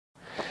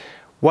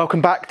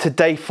Welcome back to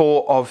day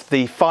 4 of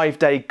the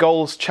 5-day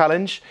goals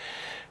challenge.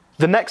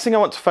 The next thing I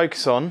want to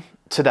focus on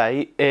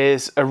today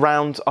is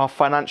around our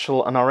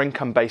financial and our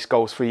income-based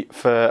goals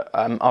for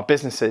our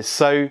businesses.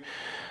 So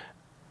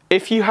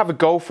if you have a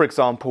goal, for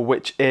example,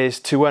 which is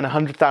to earn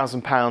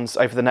 £100,000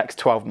 over the next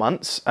 12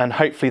 months, and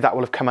hopefully that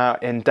will have come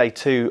out in day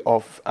 2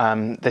 of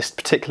this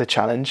particular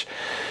challenge,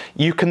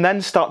 you can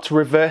then start to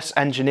reverse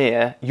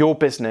engineer your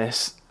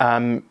business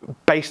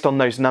based on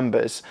those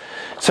numbers.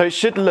 So it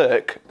should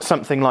look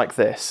something like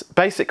this.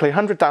 Basically,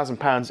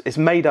 £100,000 is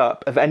made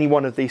up of any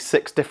one of these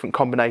 6 different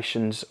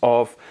combinations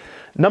of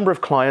number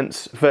of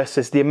clients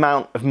versus the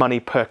amount of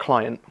money per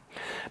client.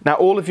 Now,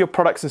 all of your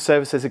products and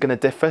services are going to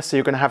differ, so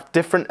you're going to have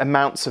different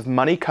amounts of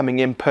money coming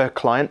in per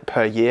client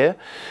per year,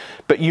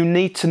 but you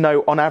need to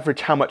know on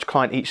average how much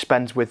client each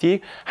spends with you,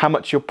 how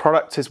much your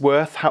product is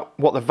worth,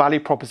 what the value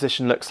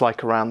proposition looks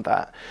like around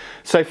that.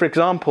 So for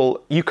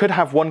example, you could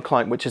have one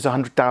client which is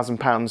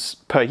 £100,000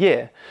 per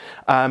year.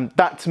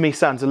 That to me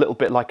sounds a little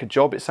bit like a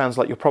job. It sounds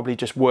like you're probably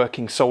just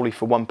working solely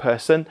for one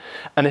person,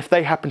 and if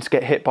they happen to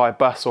get hit by a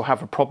bus or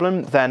have a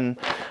problem, then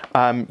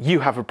you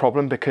have a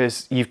problem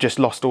because you've just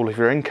lost all of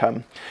your income.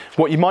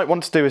 What you might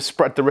want to do is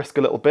spread the risk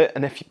a little bit,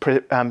 and if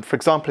you, for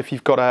example, if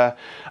you've got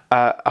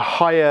a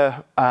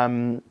higher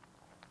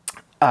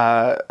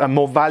a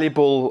more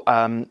valuable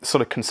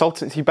sort of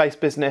consultancy-based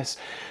business,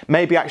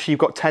 maybe actually you've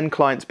got 10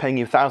 clients paying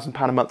you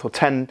 £1,000 a month, or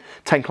 10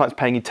 clients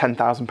paying you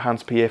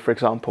 £10,000 per year, for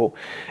example.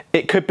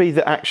 It could be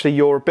that actually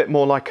you're a bit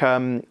more like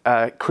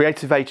a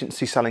creative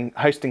agency selling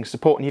hosting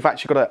support, and you've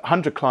actually got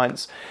 100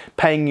 clients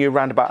paying you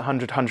around about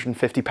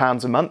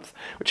 £150 a month,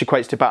 which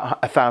equates to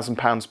about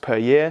 £1,000 per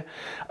year.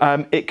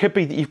 It could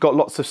be that you've got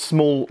lots of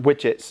small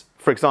widgets,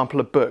 for example,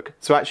 a book.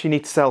 So actually you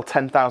need to sell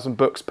 10,000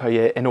 books per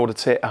year in order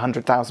to hit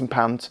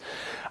 £100,000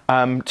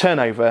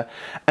 turnover.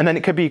 And then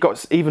it could be you've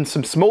got even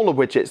some smaller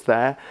widgets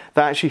there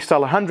that actually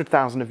sell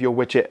 100,000 of your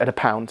widget at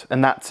 £1,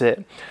 and that's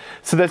it.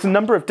 So there's a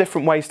number of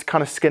different ways to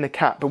kind of skin a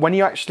cat, but when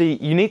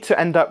you need to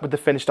end up with the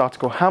finished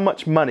article. How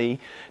much money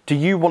do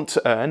you want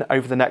to earn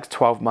over the next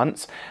 12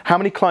 months? How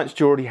many clients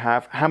do you already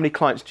have? How many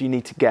clients do you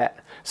need to get?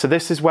 So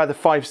this is where the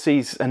 5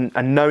 C's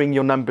and knowing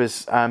your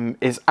numbers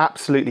is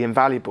absolutely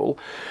invaluable.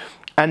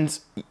 And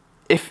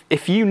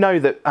if you know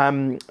that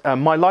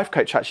my life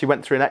coach actually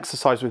went through an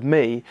exercise with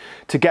me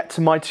to get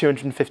to my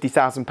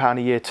 £250,000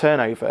 a year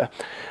turnover,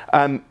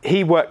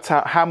 he worked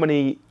out how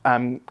many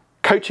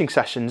coaching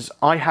sessions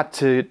I had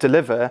to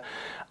deliver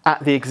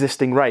at the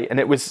existing rate, and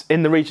it was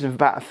in the region of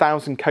about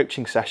 1,000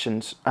 coaching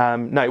sessions.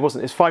 No, it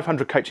wasn't. It's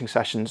 500 coaching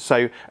sessions,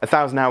 so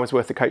 1,000 hours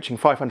worth of coaching,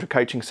 500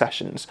 coaching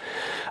sessions.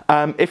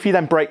 If you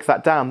then break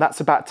that down,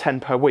 that's about 10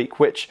 per week,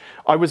 which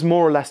I was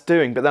more or less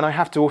doing, but then I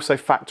have to also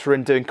factor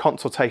in doing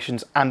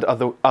consultations and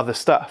other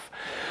stuff.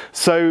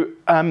 So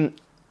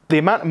the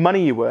amount of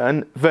money you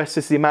earn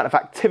versus the amount of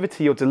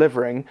activity you're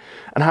delivering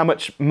and how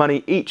much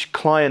money each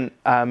client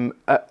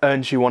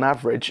earns you on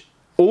average,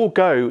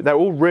 they're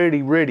all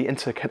really, really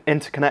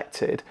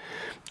interconnected,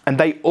 and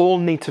they all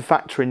need to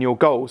factor in your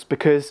goals,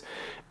 because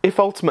if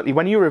ultimately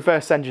when you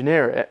reverse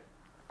engineer it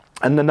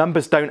and the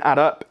numbers don't add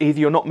up, either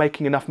you're not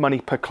making enough money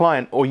per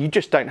client or you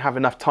just don't have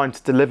enough time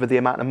to deliver the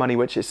amount of money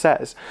which it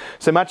says.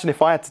 So imagine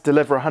if I had to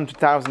deliver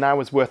 100,000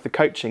 hours worth of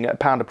coaching at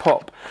 £1 a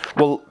pop.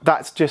 Well,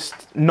 that's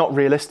just not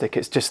realistic.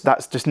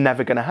 That's just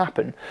never going to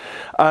happen.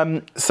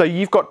 So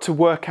you've got to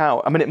work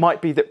out. I mean, it might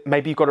be that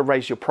maybe you've got to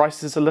raise your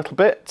prices a little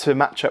bit to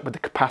match up with the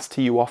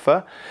capacity you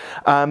offer.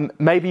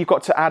 Maybe you've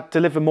got to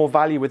deliver more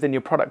value within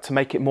your product to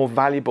make it more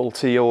valuable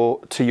to your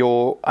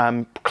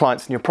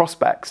clients and your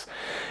prospects.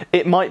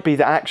 It might be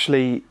that actually,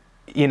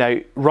 you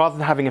know, rather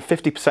than having a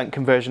 50%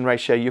 conversion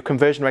ratio, your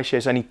conversion ratio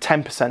is only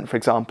 10%, for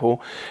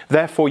example.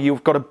 Therefore,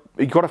 you've got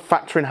to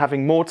factor in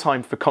having more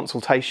time for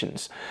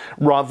consultations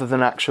rather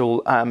than the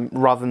actual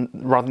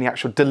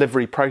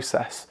delivery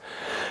process.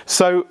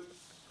 So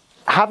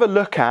have a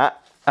look at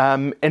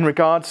in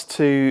regards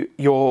to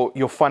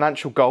your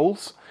financial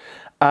goals,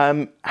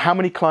 how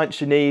many clients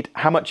you need,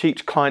 how much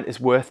each client is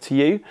worth to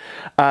you,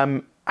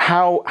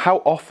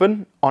 how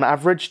often on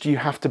average do you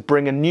have to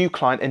bring a new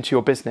client into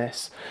your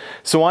business.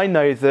 So I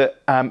know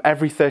that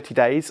every 30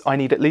 days I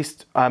need at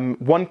least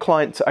one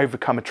client to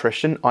overcome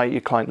attrition, i.e.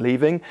 a client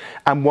leaving,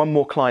 and one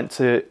more client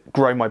to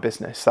grow my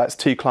business. That's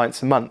 2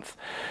 clients a month.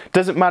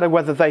 Doesn't matter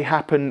whether they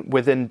happen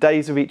within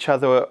days of each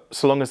other,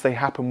 so long as they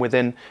happen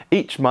within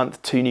each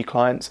month, 2 new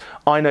clients,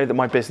 I know that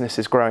my business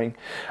is growing.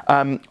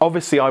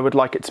 Obviously I would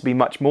like it to be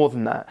much more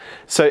than that.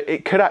 So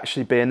it could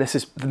actually be, and this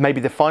is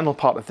maybe the final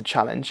part of the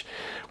challenge,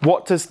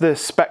 what does the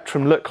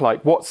spectrum look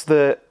like?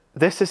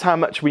 This is how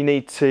much we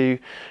need to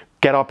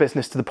get our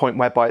business to the point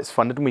whereby it's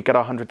funded and we get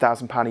our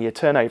 £100,000 a year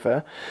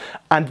turnover.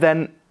 And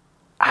then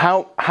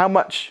how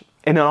much,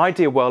 in an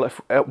ideal world,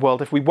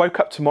 if we woke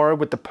up tomorrow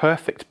with the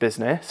perfect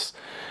business,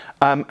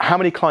 how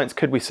many clients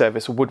could we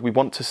service or would we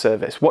want to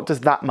service? What does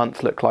that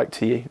month look like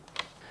to you?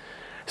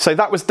 So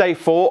that was day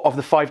 4 of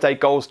the 5-day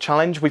goals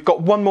challenge. We've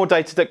got one more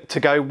day to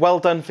go. Well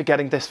done for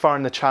getting this far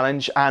in the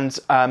challenge. And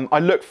I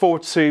look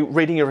forward to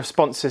reading your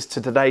responses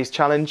to today's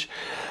challenge.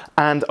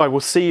 And I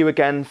will see you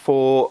again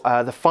for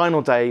the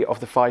final day of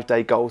the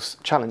 5-day goals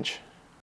challenge.